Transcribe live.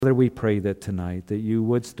Father, we pray that tonight that you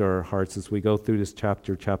would stir our hearts as we go through this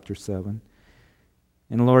chapter 7.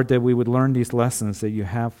 And Lord, that we would learn these lessons that you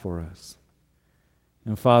have for us.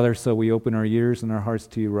 And Father, so we open our ears and our hearts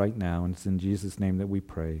to you right now, and it's in Jesus' name that we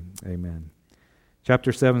pray. Amen.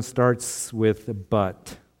 Chapter 7 starts with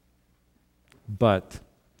but. But.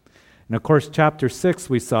 And of course, chapter 6,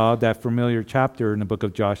 we saw that familiar chapter in the book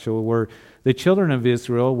of Joshua where the children of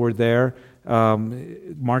Israel were there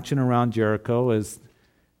marching around Jericho as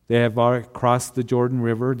they have crossed the Jordan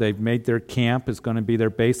River. They've made their camp. It's going to be their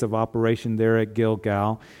base of operation there at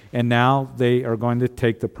Gilgal. And now they are going to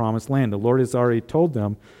take the promised land. The Lord has already told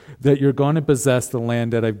them that you're going to possess the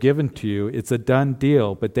land that I've given to you. It's a done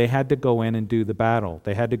deal, but they had to go in and do the battle.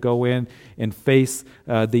 They had to go in and face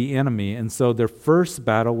the enemy. And so their first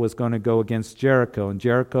battle was going to go against Jericho. And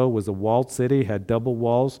Jericho was a walled city, had double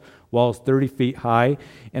walls 30 feet high.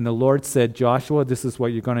 And the Lord said, Joshua, this is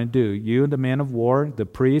what you're going to do. You, the man of war, the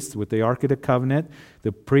priest with the Ark of the Covenant,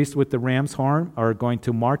 the priest with the ram's horn, are going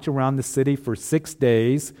to march around the city for 6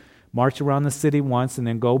 days, march around the city once, and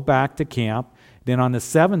then go back to camp. Then on the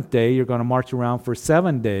seventh day, you're going to march around for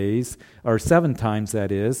 7 days, or 7 times that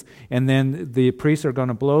is. And then the priests are going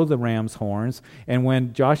to blow the ram's horns. And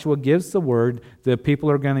when Joshua gives the word, the people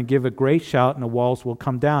are going to give a great shout and the walls will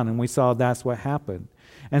come down. And we saw that's what happened.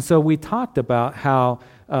 And so we talked about how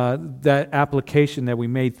that application that we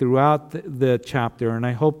made throughout the chapter, and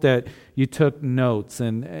I hope that you took notes,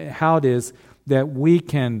 and how it is that we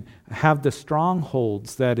can have the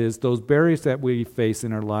strongholds, that is, those barriers that we face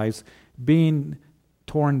in our lives, being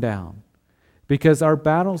torn down. Because our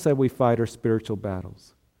battles that we fight are spiritual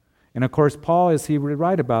battles. And of course, Paul, as he would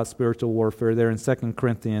write about spiritual warfare there in 2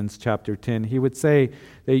 Corinthians chapter 10, he would say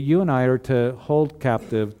that you and I are to hold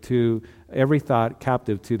captive to every thought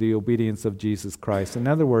captive to the obedience of Jesus Christ. In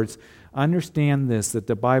other words, understand this, that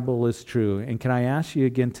the Bible is true. And can I ask you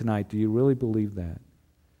again tonight, do you really believe that?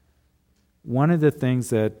 One of the things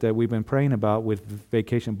that we've been praying about with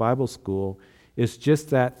Vacation Bible School is just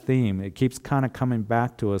that theme. It keeps kind of coming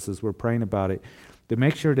back to us as we're praying about it, to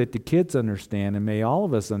make sure that the kids understand, and may all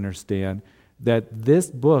of us understand, that this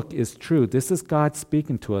book is true. This is God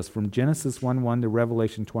speaking to us from Genesis 1:1 to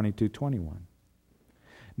Revelation 22:21.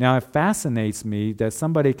 Now, it fascinates me that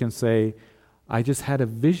somebody can say, I just had a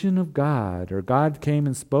vision of God, or God came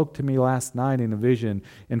and spoke to me last night in a vision,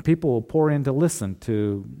 and people will pour in to listen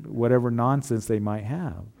to whatever nonsense they might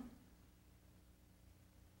have.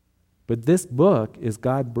 But this book is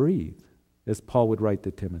God-breathed, as Paul would write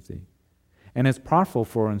to Timothy. And it's profitable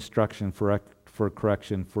for instruction, for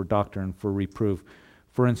correction, for doctrine, for reproof,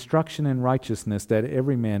 for instruction in righteousness, that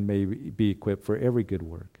every man may be equipped for every good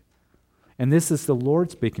work. And this is the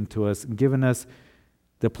Lord speaking to us and giving us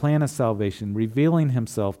the plan of salvation, revealing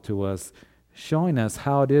himself to us, showing us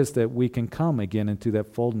how it is that we can come again into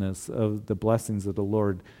that fullness of the blessings of the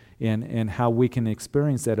Lord, and how we can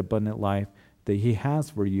experience that abundant life that he has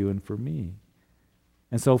for you and for me.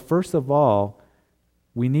 And so first of all,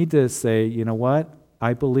 we need to say, you know what?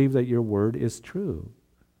 I believe that your word is true.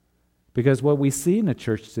 Because what we see in the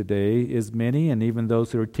church today is many, and even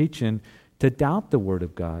those who are teaching, to doubt the word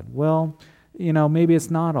of God. Well, maybe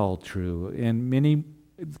it's not all true. And many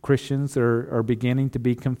Christians are beginning to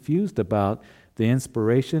be confused about the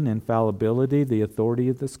inspiration, infallibility, the authority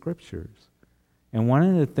of the Scriptures. And one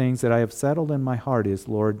of the things that I have settled in my heart is,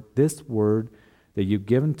 Lord, this word that you've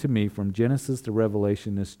given to me from Genesis to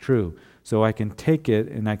Revelation is true. So I can take it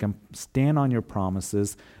and I can stand on your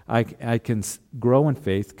promises. I can grow in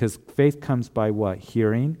faith, because faith comes by what?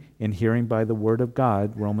 Hearing, and hearing by the word of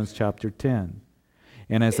God, Romans chapter 10.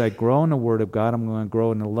 And as I grow in the word of God, I'm going to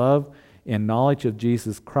grow in the love and knowledge of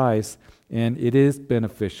Jesus Christ, and it is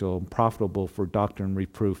beneficial and profitable for doctrine,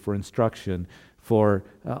 reproof, for instruction, for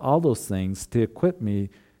all those things, to equip me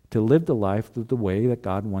to live the life the way that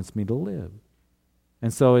God wants me to live.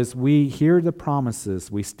 And so as we hear the promises,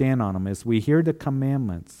 we stand on them. As we hear the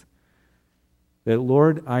commandments, that,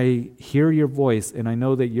 Lord, I hear your voice, and I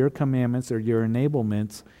know that your commandments are your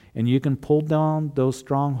enablements, and you can pull down those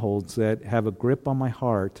strongholds that have a grip on my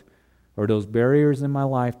heart, or those barriers in my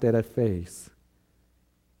life that I face,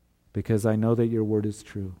 because I know that your word is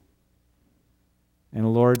true.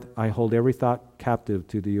 And Lord, I hold every thought captive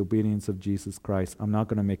to the obedience of Jesus Christ. I'm not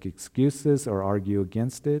going to make excuses or argue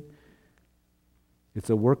against it. It's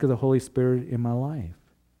a work of the Holy Spirit in my life.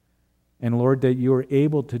 And Lord, that you are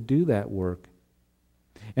able to do that work.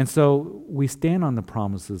 And so we stand on the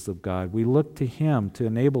promises of God. We look to him to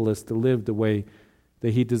enable us to live the way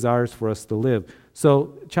that he desires for us to live.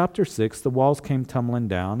 So chapter 6, the walls came tumbling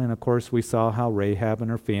down, and of course we saw how Rahab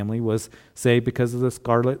and her family was saved because of the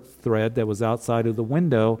scarlet thread that was outside of the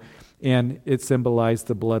window. and it symbolized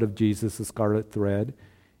the blood of Jesus, the scarlet thread.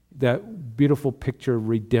 That beautiful picture of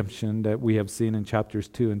redemption that we have seen in chapters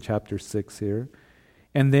 2 and chapter 6 here.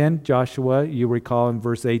 And then Joshua, you recall in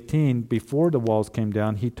verse 18, before the walls came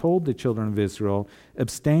down, he told the children of Israel,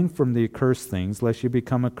 abstain from the accursed things, lest you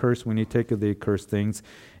become accursed when you take of the accursed things,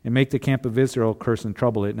 and make the camp of Israel curse and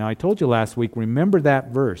trouble it. Now, I told you last week, remember that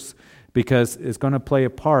verse, because it's going to play a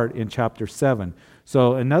part in chapter 7.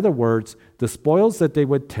 So, in other words, the spoils that they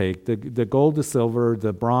would take, the gold, the silver,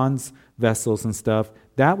 the bronze vessels and stuff,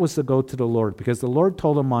 that was to go to the Lord, because the Lord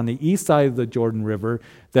told them on the east side of the Jordan River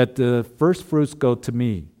that the first fruits go to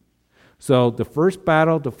me. So the first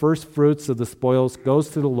battle, the first fruits of the spoils goes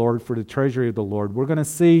to the Lord for the treasury of the Lord. We're going to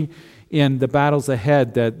see in the battles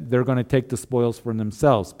ahead that they're going to take the spoils for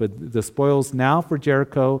themselves. But the spoils now for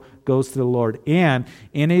Jericho goes to the Lord. And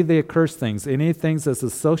any of the accursed things, any things that's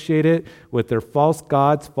associated with their false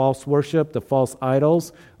gods, false worship, the false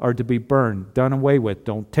idols, are to be burned, done away with.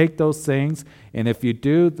 Don't take those things. And if you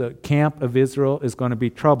do, the camp of Israel is going to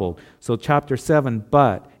be troubled. So chapter 7,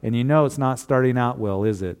 but, and you know it's not starting out well,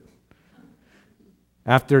 is it?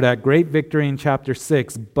 After that great victory in chapter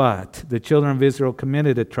 6, but the children of Israel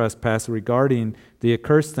committed a trespass regarding the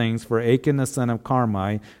accursed things, for Achan the son of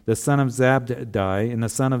Carmi, the son of Zabdi, and the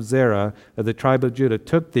son of Zerah of the tribe of Judah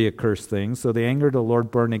took the accursed things, so the anger of the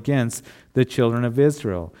Lord burned against the children of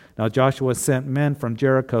Israel. Now Joshua sent men from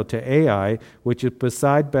Jericho to Ai, which is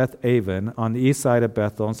beside Beth-aven, on the east side of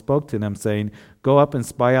Bethel, and spoke to them, saying, go up and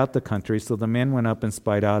spy out the country. So the men went up and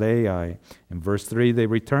spied out Ai. In verse 3, they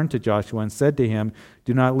returned to Joshua and said to him,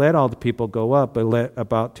 do not let all the people go up, but let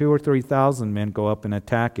about 2,000 or 3,000 men go up and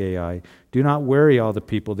attack Ai. Do not weary all the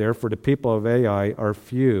people there, for the people of Ai are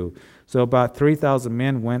few. So about 3,000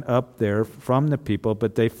 men went up there from the people,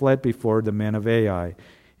 but they fled before the men of Ai.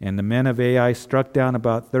 And the men of Ai struck down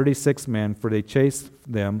about 36 men, for they chased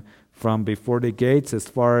them from before the gates as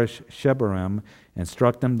far as Shebarim, and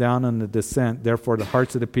struck them down on the descent. Therefore the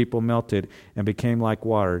hearts of the people melted and became like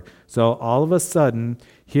water. So all of a sudden,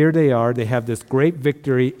 here they are. They have this great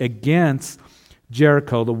victory against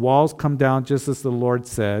Jericho. The walls come down just as the Lord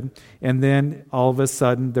said. And then all of a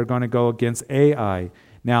sudden, they're going to go against Ai.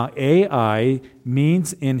 Now, Ai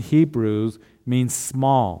means in Hebrews, means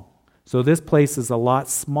small. So this place is a lot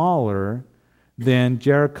smaller than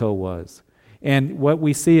Jericho was. And what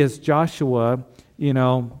we see is Joshua,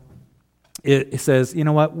 it says, you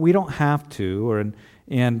know what, we don't have to,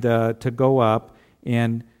 to go up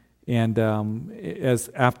and as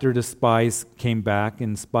after the spies came back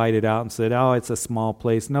and spied it out and said, oh, it's a small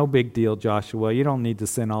place, no big deal, Joshua, you don't need to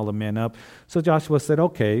send all the men up. So Joshua said,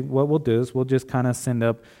 okay, what we'll do is we'll just kind of send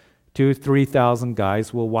up 2,000-3,000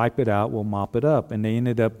 guys, we'll wipe it out, we'll mop it up. And they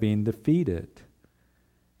ended up being defeated.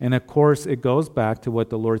 And of course, it goes back to what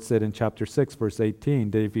the Lord said in chapter 6, verse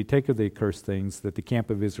 18, that if you take of the accursed things, that the camp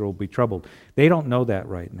of Israel will be troubled. They don't know that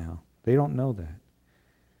right now. They don't know that.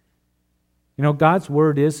 God's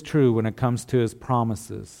word is true when it comes to his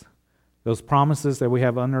promises. Those promises that we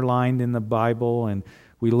have underlined in the Bible, and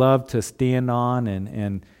we love to stand on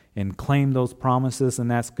and claim those promises, and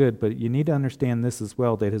that's good. But you need to understand this as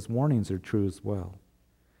well, that his warnings are true as well.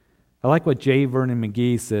 I like what J. Vernon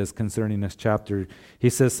McGee says concerning this chapter. He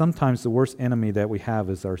says, sometimes the worst enemy that we have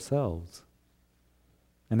is ourselves.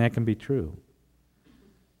 And that can be true.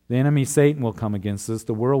 The enemy, Satan, will come against us.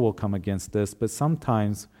 The world will come against us. But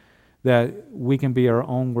sometimes that we can be our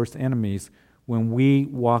own worst enemies when we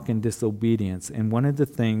walk in disobedience. And one of the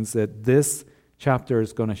things that this chapter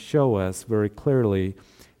is going to show us very clearly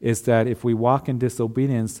is that if we walk in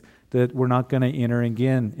disobedience, that we're not going to enter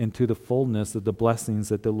again into the fullness of the blessings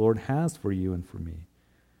that the Lord has for you and for me.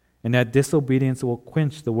 And that disobedience will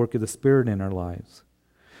quench the work of the Spirit in our lives.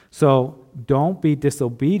 So don't be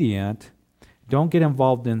disobedient. Don't get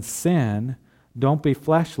involved in sin. Don't be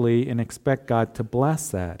fleshly and expect God to bless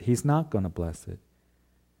that. He's not going to bless it.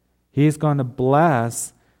 He's going to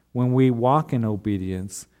bless when we walk in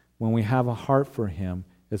obedience, when we have a heart for him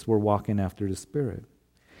as we're walking after the Spirit.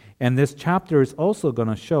 And this chapter is also going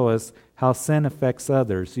to show us how sin affects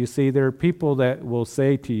others. You see, there are people that will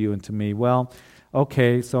say to you and to me, well,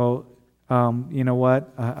 okay, so you know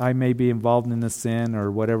what? I may be involved in the sin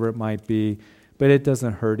or whatever it might be, but it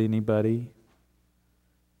doesn't hurt anybody.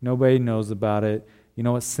 Nobody knows about it. You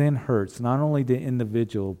know what? Sin hurts not only the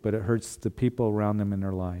individual, but it hurts the people around them in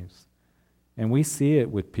their lives. And we see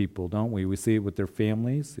it with people, don't we? We see it with their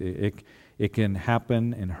families. It can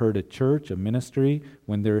happen and hurt a church, a ministry,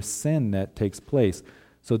 when there's sin that takes place.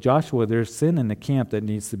 So Joshua, there's sin in the camp that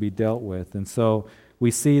needs to be dealt with. And so we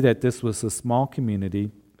see that this was a small community,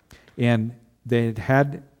 and they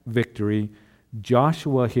had victory.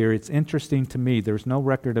 Joshua here, it's interesting to me, there's no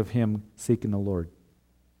record of him seeking the Lord.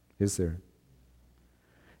 Is there?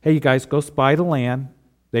 Hey, you guys, go spy the land.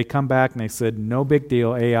 They come back and they said, no big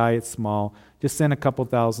deal, Ai, it's small. Just send a couple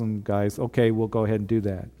thousand guys. Okay, we'll go ahead and do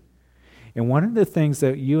that. And one of the things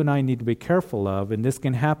that you and I need to be careful of, and this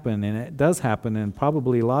can happen, and it does happen, and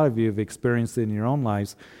probably a lot of you have experienced it in your own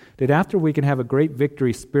lives, that after we can have a great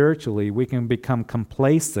victory spiritually, we can become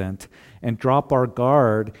complacent and drop our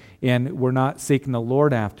guard, and we're not seeking the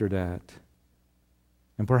Lord after that.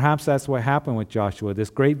 And perhaps that's what happened with Joshua.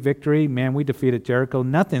 This great victory, man, we defeated Jericho.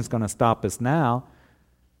 Nothing's going to stop us now.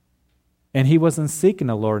 And he wasn't seeking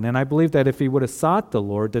the Lord. And I believe that if he would have sought the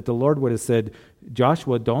Lord, that the Lord would have said,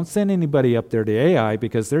 Joshua, don't send anybody up there to Ai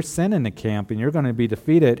because they're sin in the camp and you're going to be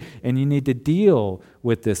defeated and you need to deal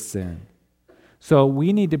with this sin. So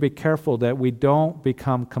we need to be careful that we don't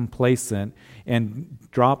become complacent and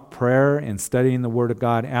drop prayer and studying the Word of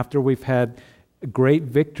God after we've had great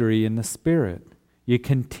victory in the Spirit. You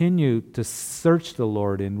continue to search the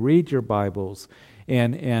Lord and read your Bibles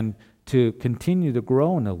and to continue to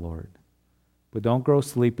grow in the Lord. But don't grow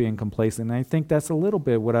sleepy and complacent. And I think that's a little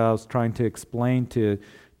bit what I was trying to explain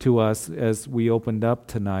to us as we opened up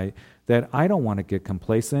tonight, that I don't want to get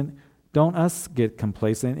complacent. Don't us get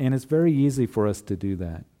complacent. And it's very easy for us to do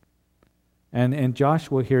that. And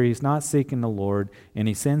Joshua here, he's not seeking the Lord, and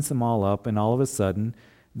he sends them all up, and all of a sudden,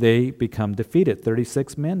 they become defeated.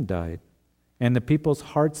 36 men died, and the people's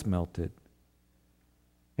hearts melted.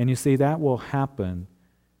 And you see, that will happen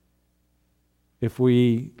if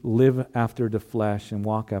we live after the flesh and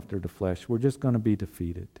walk after the flesh. We're just going to be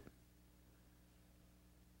defeated.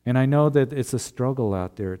 And I know that it's a struggle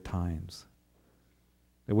out there at times.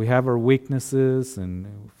 That we have our weaknesses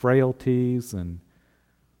and frailties, and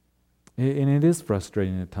it is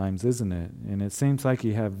frustrating at times, isn't it? And it seems like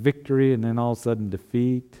you have victory and then all of a sudden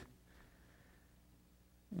defeat.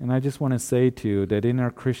 And I just want to say to you that in our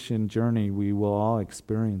Christian journey, we will all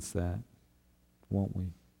experience that, won't we?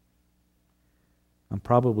 I'm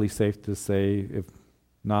probably safe to say, if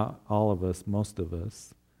not all of us, most of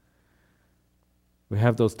us. We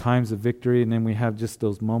have those times of victory, and then we have just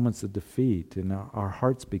those moments of defeat, and our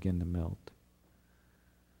hearts begin to melt.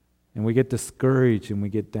 And we get discouraged and we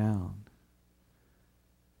get down.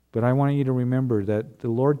 But I want you to remember that the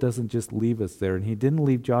Lord doesn't just leave us there, and He didn't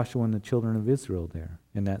leave Joshua and the children of Israel there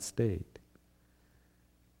in that state.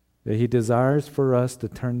 That He desires for us to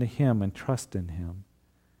turn to Him and trust in Him.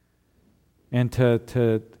 And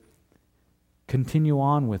to continue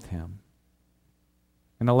on with Him.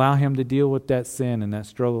 And allow Him to deal with that sin and that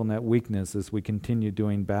struggle and that weakness as we continue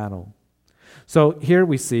doing battle. So here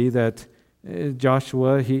we see that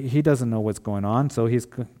Joshua, he doesn't know what's going on. So he's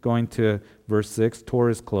going to verse 6, tore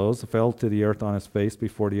his clothes, fell to the earth on his face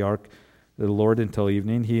before the ark of the Lord until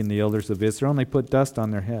evening, he and the elders of Israel, and they put dust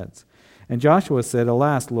on their heads. And Joshua said,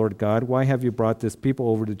 Alas, Lord God, why have you brought this people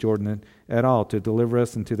over to Jordan at all, to deliver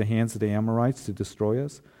us into the hands of the Amorites, to destroy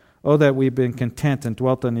us? Oh, that we've been content and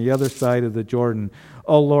dwelt on the other side of the Jordan.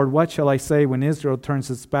 Oh, Lord, what shall I say when Israel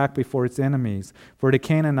turns its back before its enemies? For the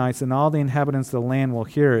Canaanites and all the inhabitants of the land will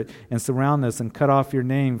hear it and surround us and cut off your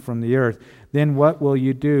name from the earth. Then what will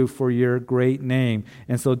you do for your great name?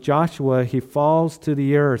 And so Joshua, he falls to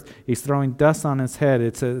the earth. He's throwing dust on his head.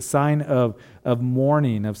 It's a sign of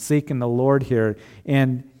mourning, of seeking the Lord here.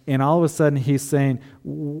 And all of a sudden he's saying,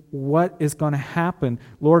 what is going to happen?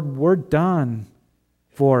 Lord, we're done.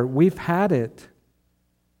 For we've had it.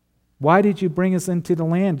 Why did you bring us into the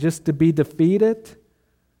land? Just to be defeated?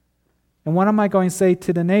 And what am I going to say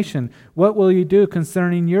to the nation? What will you do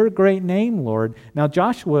concerning your great name, Lord? Now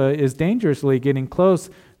Joshua is dangerously getting close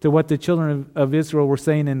to what the children of Israel were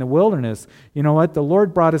saying in the wilderness. You know what? The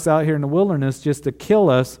Lord brought us out here in the wilderness just to kill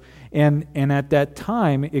us. And at that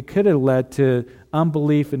time, it could have led to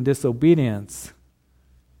unbelief and disobedience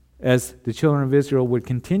as the children of Israel would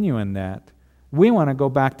continue in that. We want to go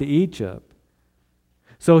back to Egypt.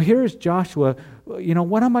 So here's Joshua. You know,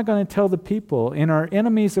 what am I going to tell the people? And our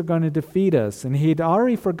enemies are going to defeat us. And he'd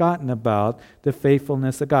already forgotten about the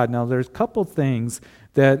faithfulness of God. Now, there's a couple things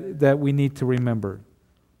that we need to remember.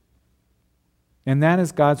 And that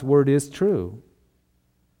is God's word is true.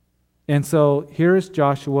 And so here's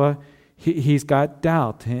Joshua. He's got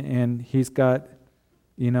doubt. And he's got,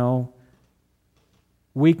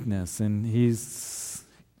 weakness. And he's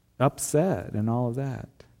upset and all of that.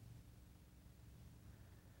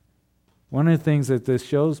 One of the things that this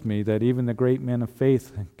shows me, that even the great men of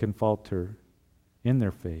faith can falter in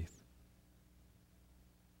their faith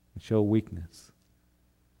and show weakness.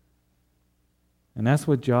 And that's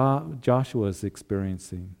what Joshua is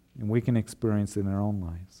experiencing, and we can experience it in our own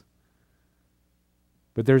lives.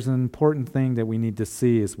 But there's an important thing that we need to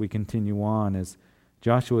see as we continue on, as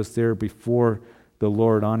Joshua is there before the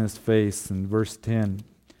Lord on his face in verse 10.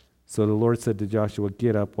 So the Lord said to Joshua,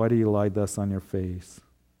 "Get up. Why do you lie thus on your face?"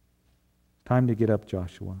 Time to get up,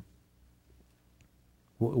 Joshua.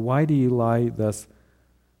 Why do you lie thus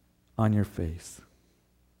on your face?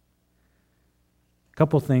 A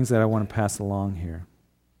couple things that I want to pass along here.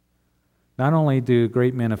 Not only do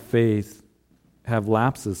great men of faith have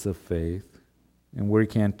lapses of faith, and we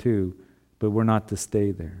can too, but we're not to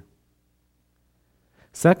stay there.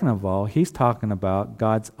 Second of all, he's talking about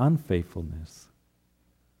God's unfaithfulness.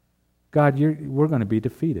 God, we're going to be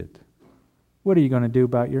defeated. What are you going to do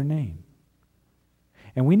about your name?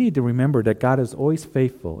 And we need to remember that God is always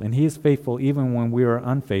faithful, and he is faithful even when we are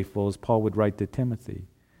unfaithful, as Paul would write to Timothy.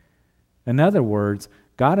 In other words,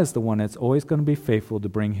 God is the one that's always going to be faithful to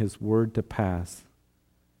bring his word to pass.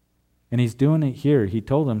 And he's doing it here. He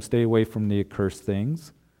told them, stay away from the accursed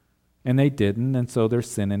things. And they didn't, and so they're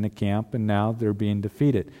sin in the camp, and now they're being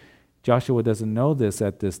defeated. Joshua doesn't know this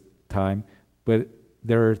at this time, but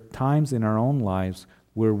there are times in our own lives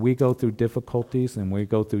where we go through difficulties and we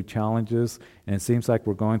go through challenges, and it seems like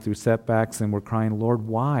we're going through setbacks, and we're crying, Lord,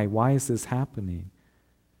 why? Why is this happening?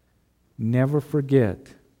 Never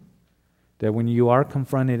forget that when you are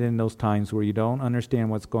confronted in those times where you don't understand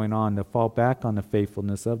what's going on, to fall back on the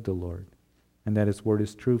faithfulness of the Lord, and that his word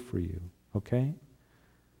is true for you, okay?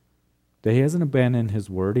 That he hasn't abandoned his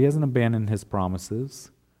word, he hasn't abandoned his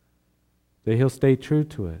promises, that he'll stay true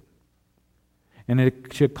to it. And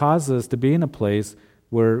it should cause us to be in a place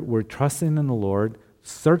where we're trusting in the Lord,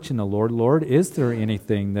 searching the Lord. Lord, is there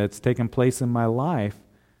anything that's taken place in my life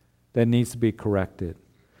that needs to be corrected?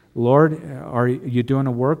 Lord, are you doing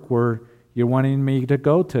a work where you're wanting me to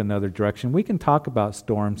go to another direction? We can talk about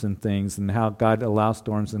storms and things and how God allows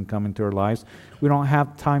storms to come into our lives. We don't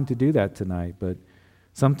have time to do that tonight, but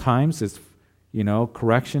sometimes it's,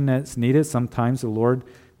 correction that's needed. Sometimes the Lord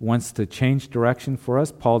wants to change direction for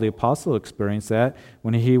us. Paul the Apostle experienced that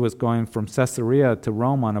when he was going from Caesarea to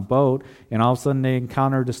Rome on a boat, and all of a sudden they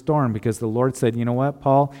encountered a storm because the Lord said, you know what,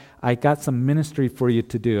 Paul, I got some ministry for you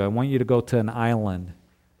to do. I want you to go to an island.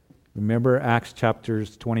 Remember Acts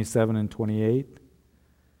chapters 27 and 28?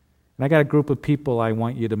 And I got a group of people I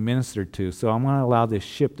want you to minister to, so I'm going to allow this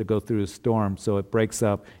ship to go through a storm so it breaks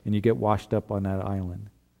up and you get washed up on that island.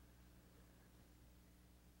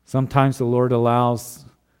 Sometimes the Lord allows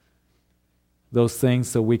those things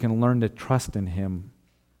so we can learn to trust in him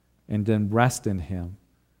and then rest in him.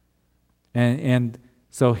 And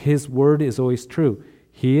so his word is always true.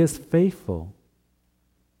 He is faithful,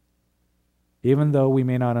 even though we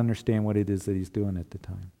may not understand what it is that he's doing at the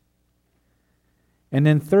time. And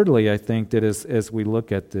then thirdly, I think that as we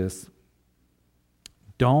look at this,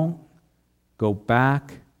 don't go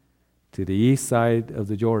back to the east side of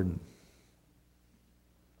the Jordan.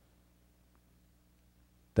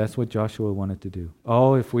 That's what Joshua wanted to do.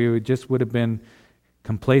 Oh, if we would have been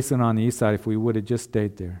complacent on the east side, if we would have just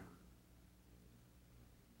stayed there.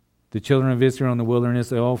 The children of Israel in the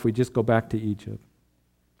wilderness, if we just go back to Egypt.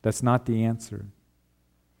 That's not the answer.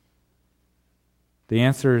 The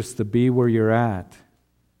answer is to be where you're at,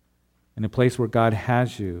 in a place where God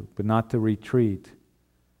has you, but not to retreat.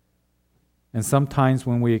 And sometimes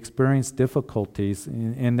when we experience difficulties,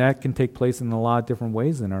 and that can take place in a lot of different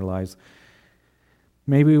ways in our lives,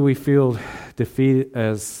 maybe we feel defeated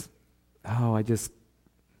as, I just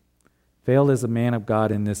failed as a man of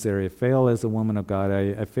God in this area, failed as a woman of God,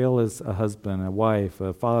 I fail as a husband, a wife,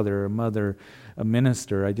 a father, a mother, a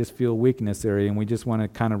minister. I just feel weak in this area, and we just want to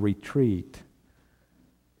kind of retreat.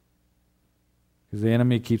 Because the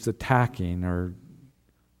enemy keeps attacking, or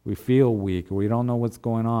we feel weak, or we don't know what's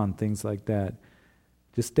going on, things like that.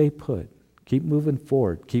 Just stay put. Keep moving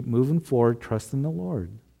forward. Keep moving forward, trust in the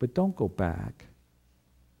Lord. But don't go back.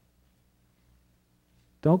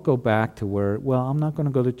 Don't go back to where, I'm not going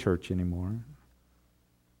to go to church anymore.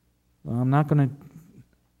 I'm not going to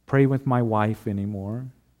pray with my wife anymore.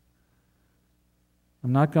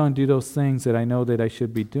 I'm not going to do those things that I know that I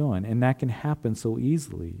should be doing. And that can happen so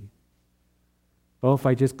easily. If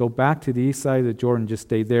I just go back to the east side of the Jordan, just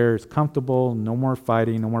stay there, it's comfortable, no more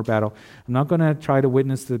fighting, no more battle. I'm not going to try to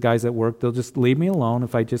witness to the guys at work. They'll just leave me alone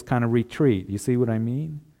if I just kind of retreat. You see what I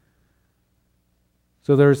mean?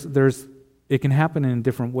 So it can happen in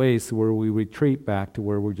different ways where we retreat back to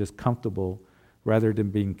where we're just comfortable rather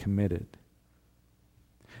than being committed.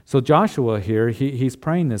 So Joshua here, he's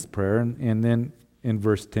praying this prayer, and then in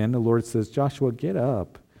verse 10, the Lord says, Joshua, get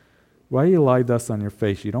up. Why do you lie thus on your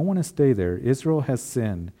face? You don't want to stay there. Israel has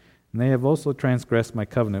sinned. And they have also transgressed my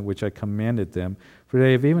covenant, which I commanded them. For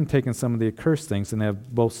they have even taken some of the accursed things, and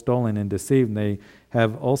have both stolen and deceived, and they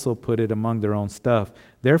have also put it among their own stuff.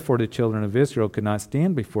 Therefore the children of Israel could not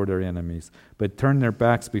stand before their enemies, but turned their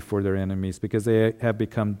backs before their enemies, because they have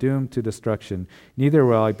become doomed to destruction. Neither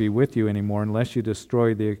will I be with you anymore, unless you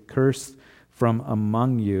destroy the accursed from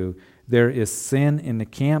among you. There is sin in the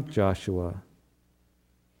camp, Joshua.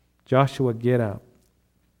 Joshua, get up.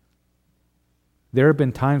 There have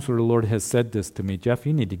been times where the Lord has said this to me, Jeff,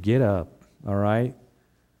 you need to get up, all right?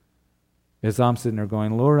 As I'm sitting there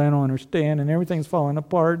going, Lord, I don't understand, and everything's falling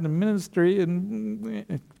apart in the ministry,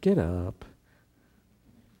 and get up.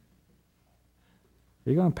 Are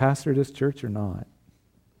you going to pastor this church or not?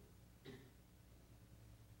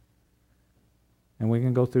 And we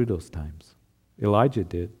can go through those times. Elijah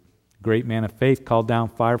did. Great man of faith called down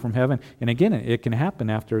fire from heaven. And again, it can happen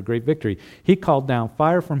after a great victory. He called down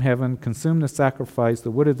fire from heaven, consumed the sacrifice, the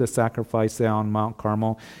wood of the sacrifice on Mount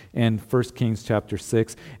Carmel in 1 Kings chapter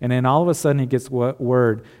 6. And then all of a sudden he gets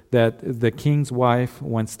word that the king's wife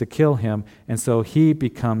wants to kill him. And so he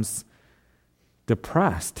becomes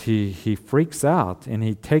depressed. He freaks out and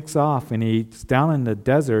he takes off and he's down in the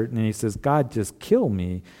desert and he says, God, just kill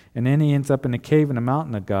me. And then he ends up in a cave in the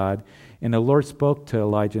mountain of God. And the Lord spoke to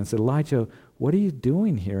Elijah and said, Elijah, what are you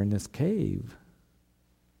doing here in this cave?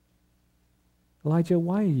 Elijah,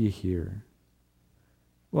 why are you here?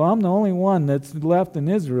 Well, I'm the only one that's left in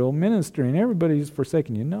Israel ministering. Everybody's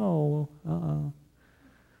forsaken you. No,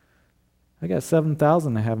 I got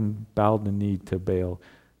 7,000 that haven't bowed the knee to Baal.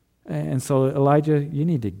 And so, Elijah, you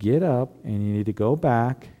need to get up and you need to go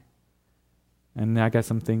back. And I got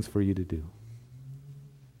some things for you to do.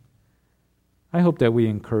 I hope that we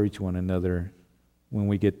encourage one another when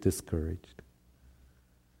we get discouraged.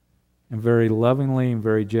 And very lovingly and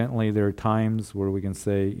very gently, there are times where we can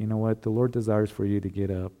say, you know what, the Lord desires for you to get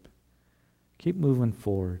up. Keep moving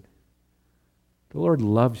forward. The Lord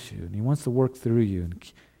loves you and He wants to work through you.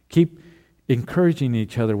 And keep encouraging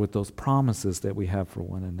each other with those promises that we have for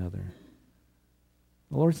one another.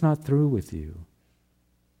 The Lord's not through with you.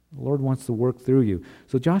 The Lord wants to work through you.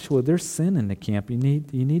 So Joshua, there's sin in the camp. You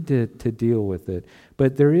need to deal with it.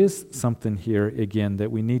 But there is something here, again,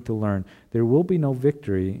 that we need to learn. There will be no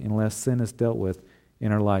victory unless sin is dealt with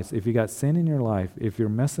in our lives. If you got sin in your life, if you're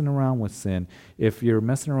messing around with sin, if you're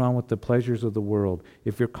messing around with the pleasures of the world,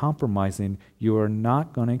 if you're compromising, you are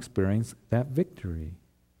not going to experience that victory.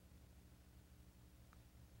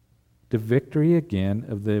 The victory, again,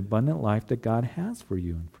 of the abundant life that God has for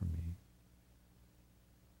you and for me.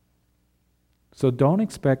 So don't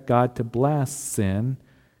expect God to bless sin,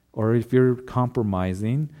 or if you're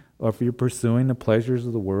compromising, or if you're pursuing the pleasures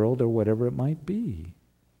of the world, or whatever it might be.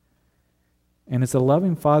 And it's a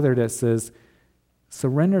loving Father that says,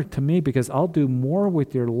 surrender to me because I'll do more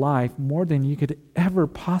with your life, more than you could ever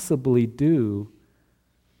possibly do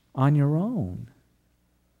on your own.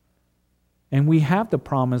 And we have the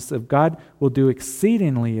promise of God will do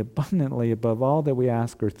exceedingly abundantly above all that we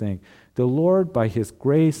ask or think. The Lord, by His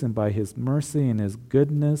grace and by His mercy and His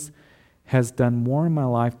goodness, has done more in my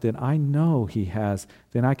life than I know He has,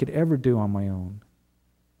 than I could ever do on my own.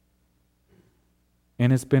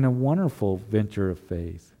 And it's been a wonderful venture of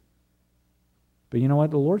faith. But you know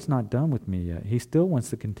what? The Lord's not done with me yet. He still wants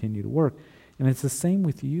to continue to work. And it's the same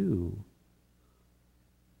with you.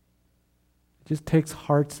 It just takes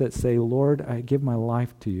hearts that say, Lord, I give my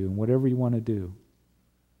life to you, and whatever you want to do,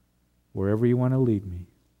 wherever you want to lead me.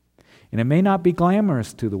 And it may not be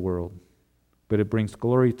glamorous to the world, but it brings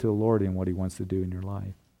glory to the Lord in what He wants to do in your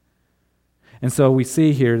life. And so we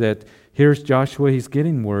see here that here's Joshua, he's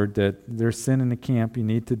getting word that there's sin in the camp, you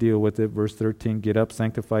need to deal with it. Verse 13, get up,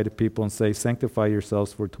 sanctify the people, and say, sanctify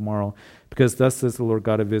yourselves for tomorrow, because thus says the Lord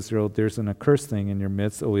God of Israel, there's an accursed thing in your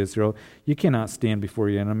midst, O Israel. You cannot stand before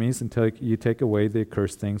your enemies until you take away the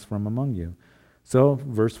accursed things from among you. So,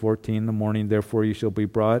 verse 14, in the morning, therefore you shall be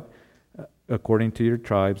brought according to your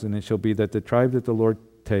tribes, and it shall be that the tribe that the Lord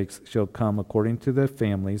takes shall come according to the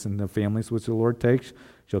families, and the families which the Lord takes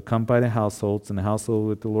shall come by the households, and the household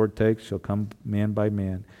which the Lord takes shall come man by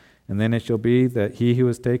man. And then it shall be that he who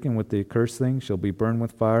is taken with the accursed thing shall be burned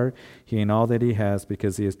with fire, he and all that he has,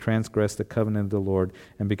 because he has transgressed the covenant of the Lord,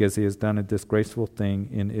 and because he has done a disgraceful thing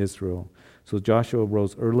in Israel. So Joshua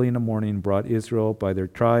rose early in the morning and brought Israel by their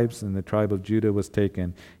tribes, and the tribe of Judah was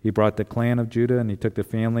taken. He brought the clan of Judah, and he took the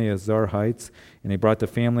family of Zarhites, and he brought the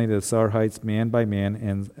family of the Zarhites man by man,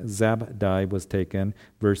 and Zabdi was taken.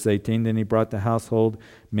 Verse 18, then he brought the household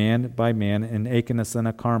man by man, and Achan the son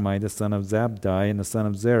of Carmi, the son of Zabdi, and the son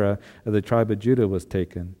of Zerah of the tribe of Judah was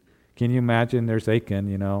taken. Can you imagine? There's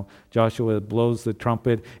Achan, Joshua blows the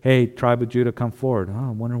trumpet. Hey, tribe of Judah, come forward. Oh, I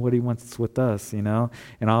wonder what he wants with us, And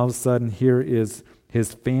all of a sudden, here is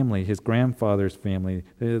his family, his grandfather's family,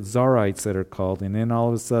 the Zarites that are called. And then all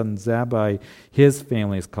of a sudden, Zabbai, his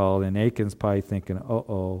family is called. And Achan's probably thinking,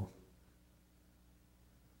 uh-oh.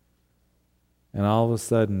 And all of a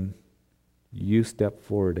sudden, you step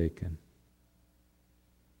forward, Achan.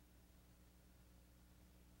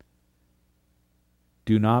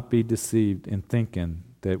 Do not be deceived in thinking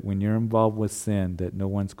that when you're involved with sin that no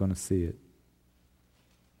one's going to see it.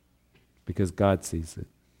 Because God sees it.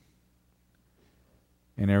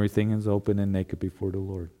 And everything is open and naked before the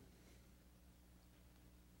Lord.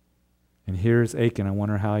 And here's Achan. I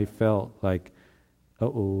wonder how he felt. Like,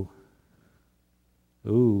 uh-oh.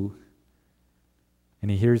 Ooh. And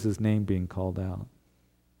he hears his name being called out.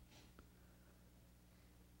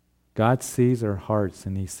 God sees our hearts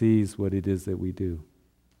and he sees what it is that we do.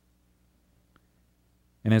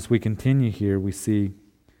 And as we continue here, we see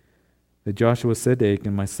that Joshua said to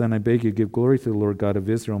Achan, my son, I beg you, give glory to the Lord God of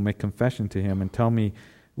Israel, make confession to him, and tell me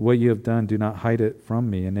what you have done. Do not hide it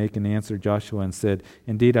from me. And Achan answered Joshua and said,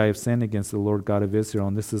 indeed, I have sinned against the Lord God of Israel,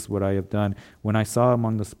 and this is what I have done. When I saw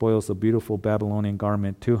among the spoils a beautiful Babylonian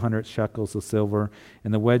garment, 200 shekels of silver,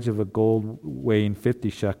 and the wedge of a gold weighing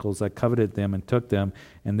 50 shekels, I coveted them and took them,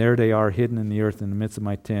 and there they are hidden in the earth in the midst of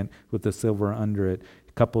my tent with the silver under it.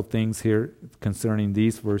 A couple things here concerning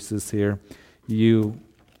these verses here.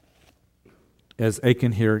 As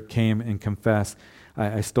Achan here came and confessed,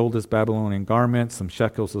 I stole this Babylonian garment, some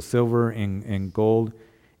shekels of silver and gold,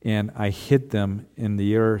 and I hid them in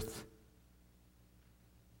the earth.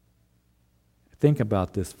 Think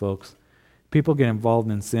about this, folks. People get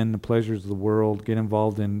involved in sin, the pleasures of the world, get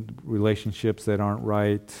involved in relationships that aren't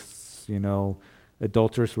right,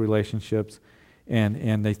 adulterous relationships,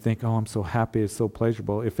 and they think, oh, I'm so happy, it's so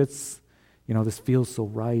pleasurable. If it's, this feels so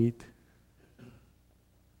right.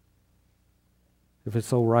 If it's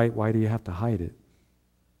so right, why do you have to hide it?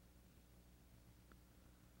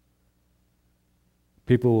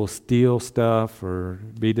 People will steal stuff or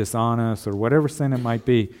be dishonest or whatever sin it might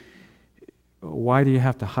be. Why do you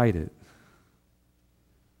have to hide it?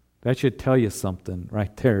 That should tell you something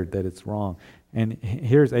right there that it's wrong. And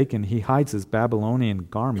here's Achan. He hides his Babylonian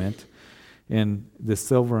garment in the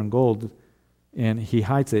silver and gold, and he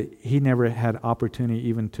hides it. He never had opportunity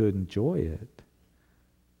even to enjoy it.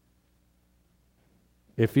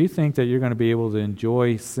 If you think that you're going to be able to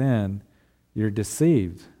enjoy sin, you're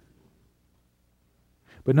deceived.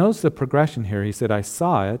 But notice the progression here. He said, I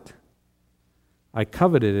saw it, I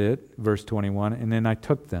coveted it, verse 21, and then I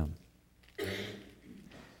took them.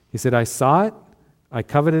 He said, I saw it, I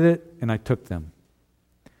coveted it, and I took them.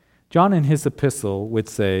 John in his epistle would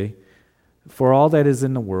say, for all that is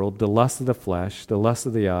in the world, the lust of the flesh, the lust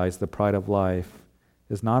of the eyes, the pride of life,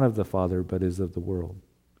 is not of the Father, but is of the world.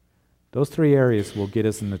 Those three areas will get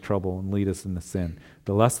us into trouble and lead us into sin.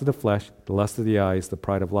 The lust of the flesh, the lust of the eyes, the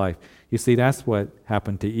pride of life. You see, that's what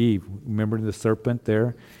happened to Eve. Remember the serpent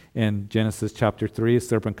there in Genesis chapter 3? The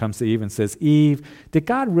serpent comes to Eve and says, Eve, did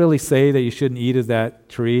God really say that you shouldn't eat of that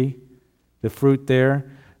tree, the fruit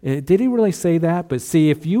there? Did he really say that? But see,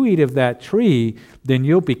 if you eat of that tree, then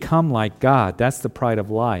you'll become like God. That's the pride of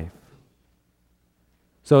life.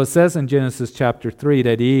 So it says in Genesis chapter 3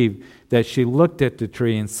 that Eve, that she looked at the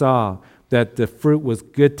tree and saw that the fruit was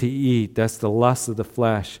good to eat. That's the lust of the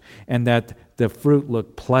flesh. And that the fruit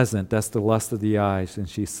looked pleasant. That's the lust of the eyes. And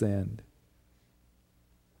she sinned.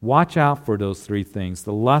 Watch out for those three things.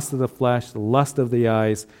 The lust of the flesh, the lust of the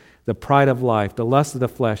eyes, the pride of life. The lust of the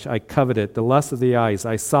flesh, I coveted. The lust of the eyes,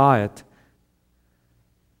 I saw it.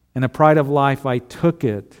 And the pride of life, I took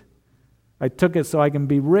it. I took it so I can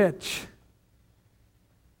be rich.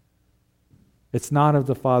 It's not of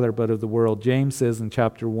the Father, but of the world. James says in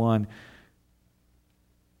chapter 1,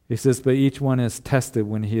 he says, but each one is tested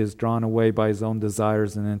when he is drawn away by his own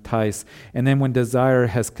desires and enticed. And then when desire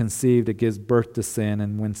has conceived, it gives birth to sin.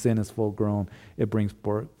 And when sin is full grown, it brings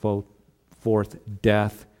forth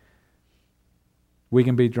death. We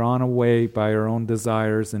can be drawn away by our own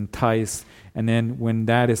desires, enticed. And then when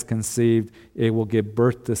that is conceived, it will give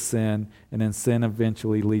birth to sin. And then sin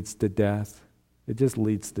eventually leads to death. It just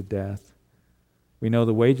leads to death. We know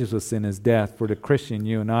the wages of sin is death. For the Christian,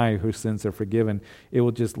 you and I, whose sins are forgiven, it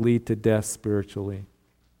will just lead to death spiritually.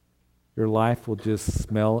 Your life will just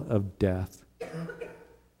smell of death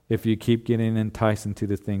if you keep getting enticed into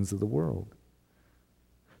the things of the world.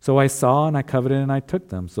 So I saw and I coveted and I took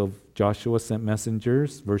them. So Joshua sent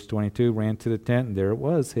messengers, verse 22, ran to the tent, and there it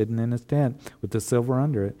was, hidden in his tent, with the silver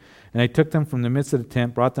under it. And they took them from the midst of the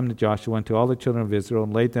tent, brought them to Joshua and to all the children of Israel,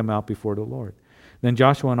 and laid them out before the Lord. Then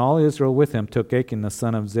Joshua and all Israel with him took Achan the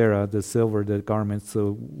son of Zerah, the silver, the garments,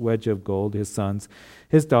 the wedge of gold, his sons,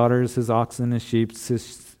 his daughters, his oxen, his sheep,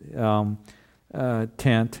 his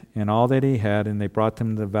tent, and all that he had, and they brought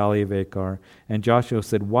them to the valley of Achor. And Joshua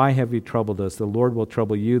said, "Why have you troubled us? The Lord will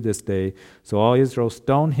trouble you this day." So all Israel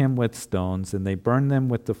stoned him with stones, and they burned them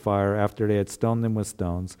with the fire after they had stoned them with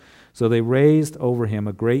stones. So they raised over him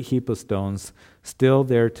a great heap of stones, still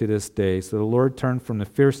there to this day. So the Lord turned from the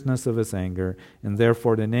fierceness of his anger, and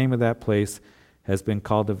therefore the name of that place has been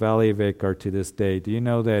called the Valley of Achor to this day. Do you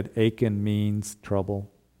know that Achan means trouble?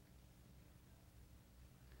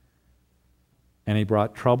 And he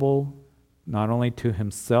brought trouble not only to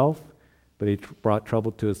himself, but he brought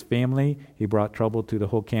trouble to his family. He brought trouble to the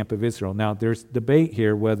whole camp of Israel. Now, there's debate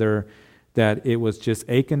here whether that it was just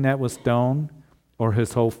Achan that was stoned or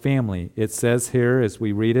his whole family. It says here, as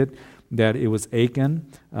we read it, that it was Achan.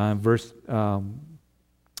 As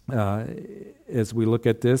we look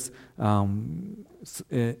at this,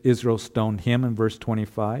 Israel stoned him in verse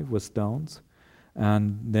 25 with stones.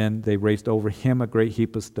 And then they raised over him a great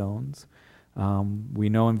heap of stones. We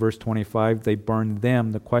know in verse 25 they burned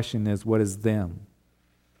them. The question is, what is them?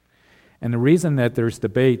 And the reason that there's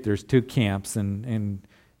debate, there's two camps, and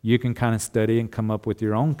you can kind of study and come up with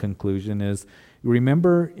your own conclusion, is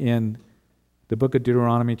remember in the book of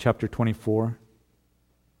Deuteronomy chapter 24,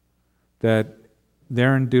 that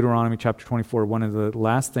there in Deuteronomy chapter 24, one of the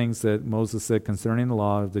last things that Moses said concerning the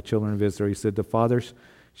law of the children of Israel, he said, the fathers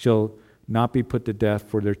shall not be put to death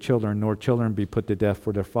for their children, nor children be put to death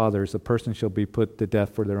for their fathers. A person shall be put to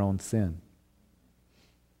death for their own sin.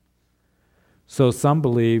 So some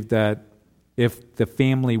believe that if the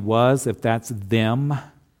family was, if that's them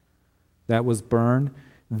that was burned,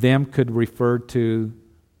 them could refer to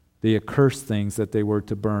the accursed things that they were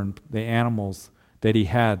to burn, the animals that he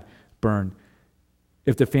had burned.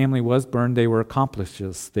 If the family was burned, they were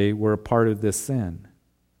accomplices. They were a part of this sin.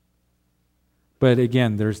 But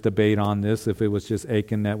again, there's debate on this, if it was just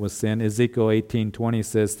Achan that was sin. Ezekiel 18:20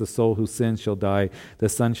 says, the soul who sins shall die. The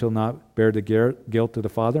son shall not bear the guilt to the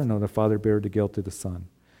father, nor the father bear the guilt to the son.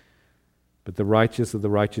 But the righteous of the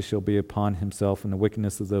righteous shall be upon himself, and the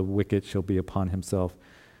wickedness of the wicked shall be upon himself.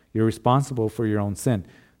 You're responsible for your own sin.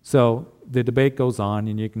 So the debate goes on,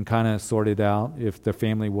 and you can kind of sort it out if the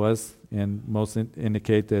family was, and most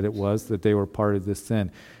indicate that it was, that they were part of this sin.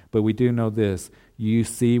 But we do know this. You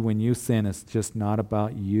see, when you sin, it's just not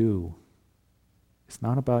about you. It's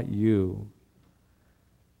not about you.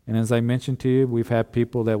 And as I mentioned to you, we've had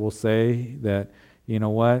people that will say that, you know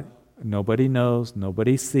what, nobody knows,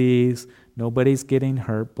 nobody sees, nobody's getting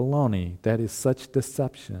hurt. Baloney. That is such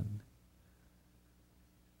deception.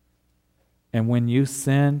 And when you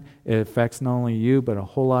sin, it affects not only you, but a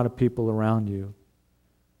whole lot of people around you.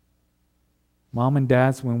 Mom and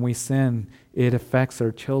dads, when we sin, it affects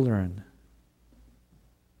our children.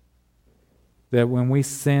 That when we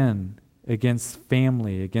sin against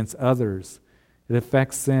family, against others, it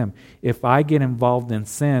affects them. If I get involved in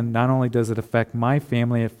sin, not only does it affect my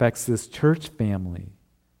family, it affects this church family.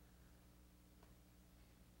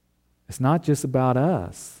 It's not just about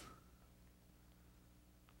us.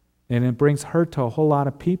 And it brings hurt to a whole lot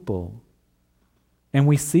of people. And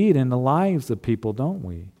we see it in the lives of people, don't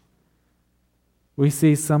we? We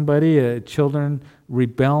see somebody, children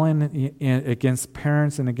rebelling against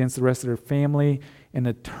parents and against the rest of their family, and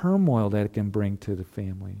the turmoil that it can bring to the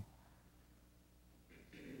family.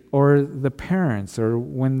 Or the parents, or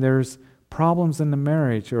when there's problems in the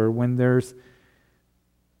marriage, or when there's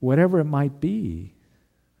whatever it might be.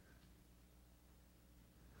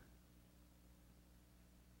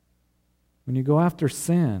 When you go after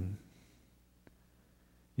sin,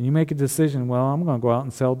 and you make a decision, well, I'm going to go out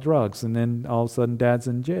and sell drugs, and then all of a sudden dad's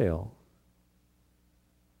in jail.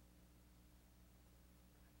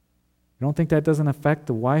 You don't think that doesn't affect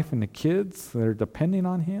the wife and the kids that are depending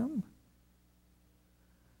on him?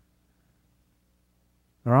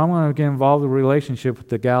 Or I'm going to get involved in a relationship with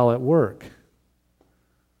the gal at work,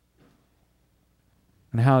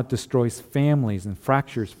 and how it destroys families and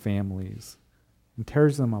fractures families and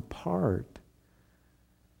tears them apart.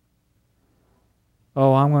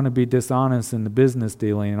 Oh, I'm going to be dishonest in the business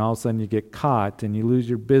dealing, and all of a sudden you get caught and you lose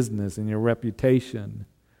your business and your reputation.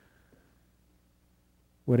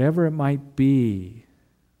 Whatever it might be.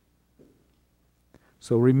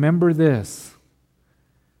 So remember this,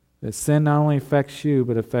 that sin not only affects you,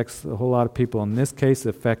 but affects a whole lot of people. In this case,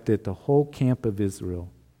 it affected the whole camp of Israel,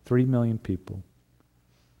 3 million people.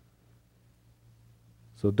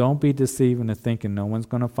 So don't be deceived into thinking no one's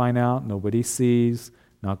going to find out, nobody sees,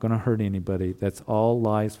 not going to hurt anybody. That's all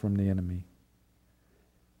lies from the enemy.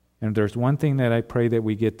 And there's one thing that I pray that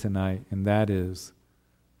we get tonight, and that is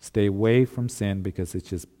stay away from sin because it's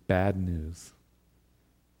just bad news.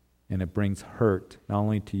 And it brings hurt, not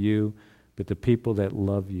only to you, but to people that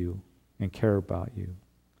love you and care about you.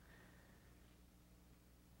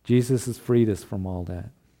 Jesus has freed us from all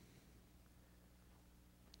that.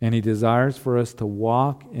 And He desires for us to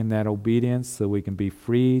walk in that obedience so we can be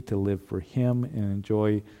free to live for Him and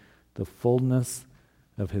enjoy the fullness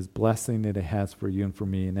of His blessing that it has for you and for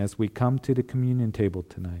me. And as we come to the communion table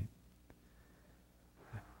tonight,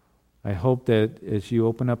 I hope that as you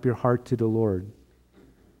open up your heart to the Lord,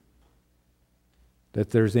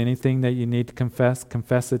 that there's anything that you need to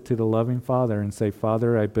confess it to the loving Father and say,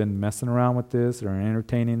 Father, I've been messing around with this or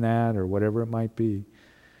entertaining that or whatever it might be.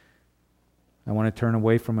 I want to turn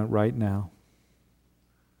away from it right now.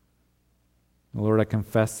 Lord, I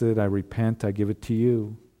confess it, I repent, I give it to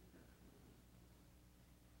you.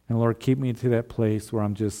 And Lord, keep me to that place where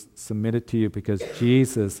I'm just submitted to you because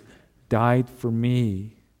Jesus died for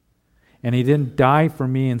me. And He didn't die for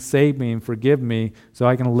me and save me and forgive me so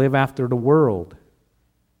I can live after the world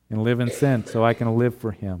and live in sin, so I can live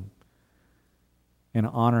for Him and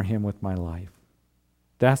honor Him with my life.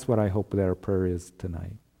 That's what I hope that our prayer is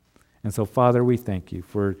tonight. And so, Father, we thank you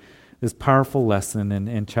for this powerful lesson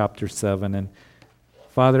in chapter 7. And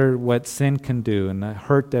Father, what sin can do and the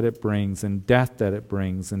hurt that it brings and death that it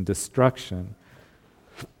brings and destruction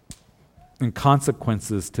and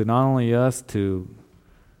consequences to not only us, to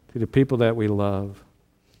the people that we love.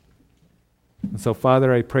 And so,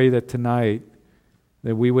 Father, I pray that tonight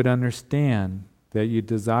that we would understand that you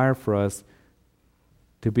desire for us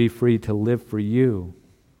to be free to live for you.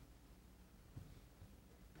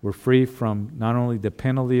 We're free from not only the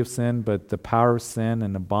penalty of sin, but the power of sin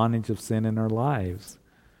and the bondage of sin in our lives.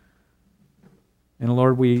 And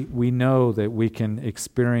Lord, we know that we can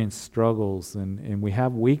experience struggles and we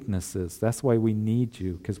have weaknesses. That's why we need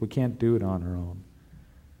you, because we can't do it on our own.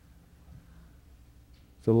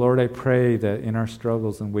 So Lord, I pray that in our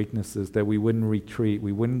struggles and weaknesses that we wouldn't retreat,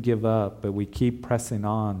 we wouldn't give up, but we keep pressing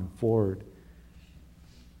on forward.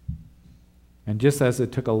 And just as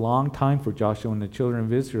it took a long time for Joshua and the children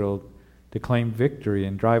of Israel to claim victory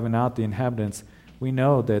and driving out the inhabitants, we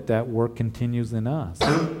know that that work continues in us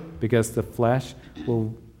because the flesh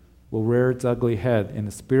will rear its ugly head and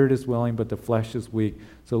the spirit is willing but the flesh is weak.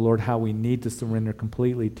 So Lord, how we need to surrender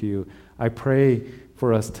completely to you. I pray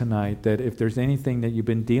for us tonight that if there's anything that you've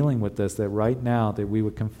been dealing with us, that right now that we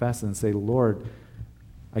would confess and say, Lord,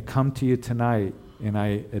 I come to you tonight and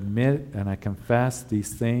I admit and I confess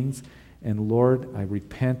these things. And Lord, I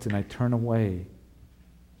repent and I turn away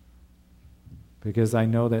because I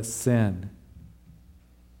know that sin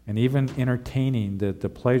and even entertaining the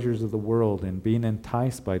pleasures of the world and being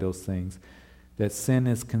enticed by those things, that sin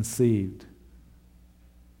is conceived.